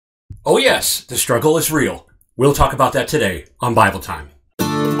Oh yes, the struggle is real. We'll talk about that today on Bible Time.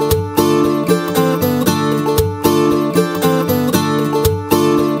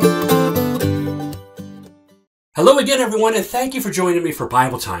 Hello again, everyone, and thank you for joining me for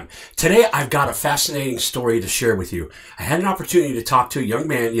Bible Time. Today, I've got a fascinating story to share with you. I had an opportunity to talk to a young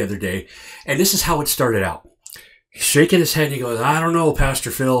man the other day, and this is how it started out. He's shaking his head, and he goes, I don't know,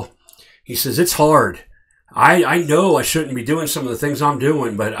 Pastor Phil. He says, it's hard. I know I shouldn't be doing some of the things I'm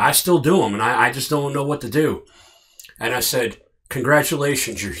doing, but I still do them, and I just don't know what to do. And I said,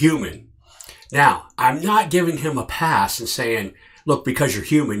 congratulations, you're human. Now, I'm not giving him a pass and saying, look, because you're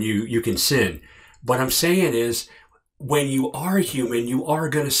human, you can sin. What I'm saying is, when you are human, you are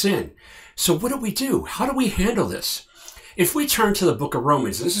going to sin. So what do? How do we handle this? If we turn to the book of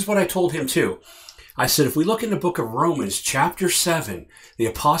Romans, this is what I told him too. I said, if we look in the book of Romans, chapter 7, the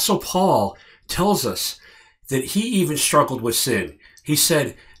Apostle Paul tells us that he even struggled with sin. He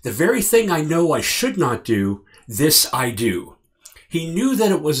said, the very thing I know I should not do, this I do. He knew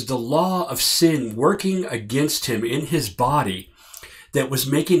that it was the law of sin working against him in his body that was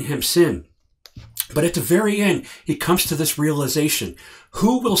making him sin. But at the very end, he comes to this realization.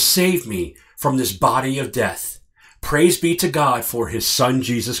 Who will save me from this body of death? Praise be to God for his son,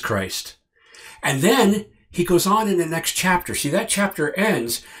 Jesus Christ. And then he goes on in the next chapter. See, that chapter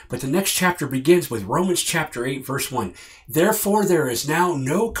ends, but the next chapter begins with Romans chapter 8, verse 1. Therefore, there is now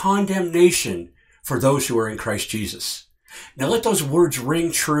no condemnation for those who are in Christ Jesus. Now let those words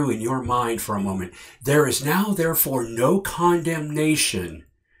ring true in your mind for a moment. There is now, therefore, no condemnation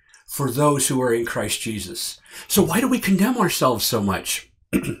for those who are in Christ Jesus. So why do we condemn ourselves so much?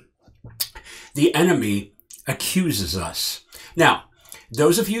 The enemy accuses us. Now,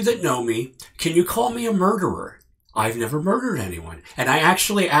 those of you that know me, can you call me a murderer? I've never murdered anyone. And I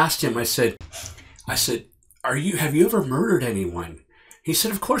actually asked him, I said, have you ever murdered anyone? He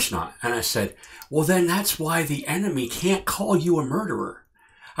said, of course not. And I said, well, then that's why the enemy can't call you a murderer.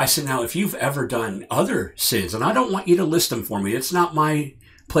 I said, now, if you've ever done other sins, and I don't want you to list them for me, it's not my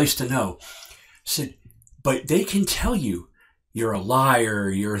place to know. I said, but they can tell you you're a liar,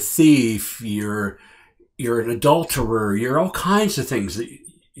 you're a thief, you're an adulterer, you're all kinds of things.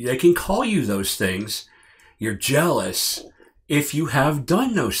 They can call you those things. You're jealous if you have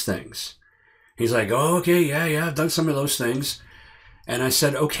done those things. He's like, oh, okay, yeah, I've done some of those things. And I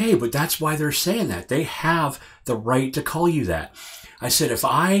said, okay, but that's why they're saying that. They have the right to call you that. I said, if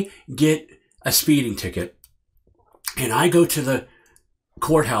I get a speeding ticket and I go to the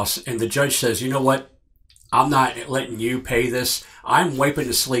courthouse and the judge says, you know what, I'm not letting you pay this. I'm wiping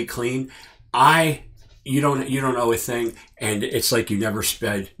the slate clean. You don't owe a thing, and it's like you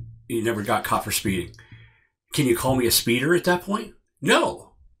never got caught for speeding. Can you call me a speeder at that point?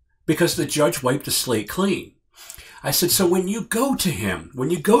 No, because the judge wiped the slate clean. I said, so when you go to him, when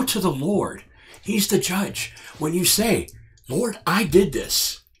you go to the Lord, he's the judge. When you say, Lord, I did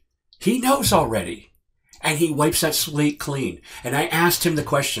this, he knows already. And he wipes that slate clean. And I asked him the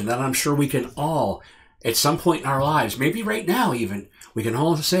question that I'm sure we can all, at some point in our lives, maybe right now even, we can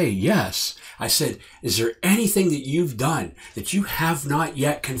all say yes. I said, is there anything that you've done that you have not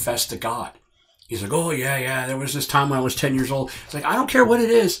yet confessed to God? He's like, oh, yeah, there was this time when I was 10 years old. It's like, I don't care what it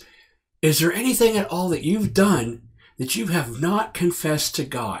is. Is there anything at all that you've done that you have not confessed to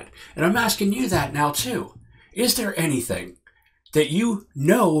God? And I'm asking you that now too. Is there anything that you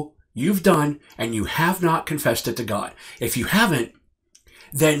know you've done and you have not confessed it to God? If you haven't,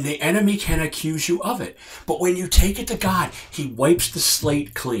 then the enemy can accuse you of it. But when you take it to God, he wipes the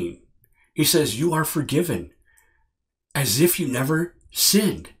slate clean. He says, you are forgiven as if you never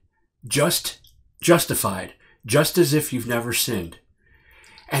sinned, justified, just as if you've never sinned.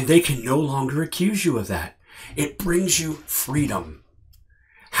 And they can no longer accuse you of that. It brings you freedom.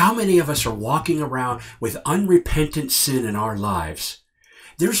 How many of us are walking around with unrepentant sin in our lives?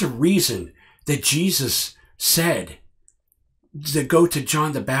 There's a reason that Jesus said to go to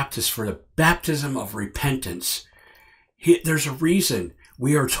John the Baptist for the baptism of repentance. There's a reason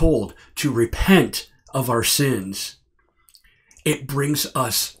we are told to repent of our sins. It brings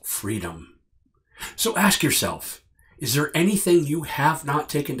us freedom. So ask yourself, is there anything you have not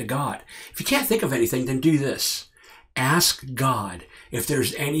taken to God? If you can't think of anything, then do this. Ask God if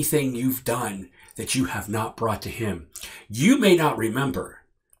there's anything you've done that you have not brought to him. You may not remember,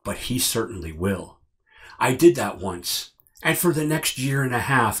 but he certainly will. I did that once. And for the next year and a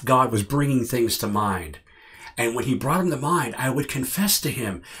half, God was bringing things to mind. And when he brought them to mind, I would confess to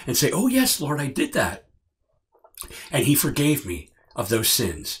him and say, oh yes, Lord, I did that. And he forgave me of those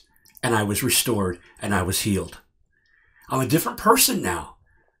sins. And I was restored and I was healed. I'm a different person now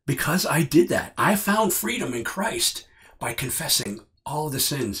because I did that. I found freedom in Christ by confessing all of the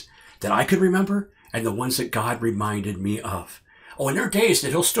sins that I could remember and the ones that God reminded me of. Oh, and there are days that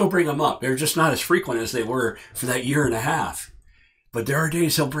he'll still bring them up. They're just not as frequent as they were for that year and a half. But there are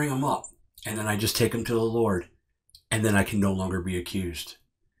days he'll bring them up. And then I just take them to the Lord. And then I can no longer be accused.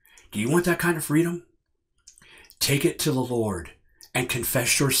 Do you want that kind of freedom? Take it to the Lord and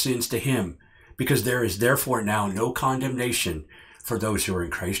confess your sins to him, because there is therefore now no condemnation for those who are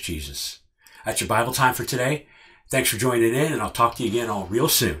in Christ Jesus. That's your Bible time for today. Thanks for joining in, and I'll talk to you again all real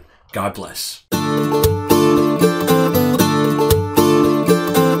soon. God bless.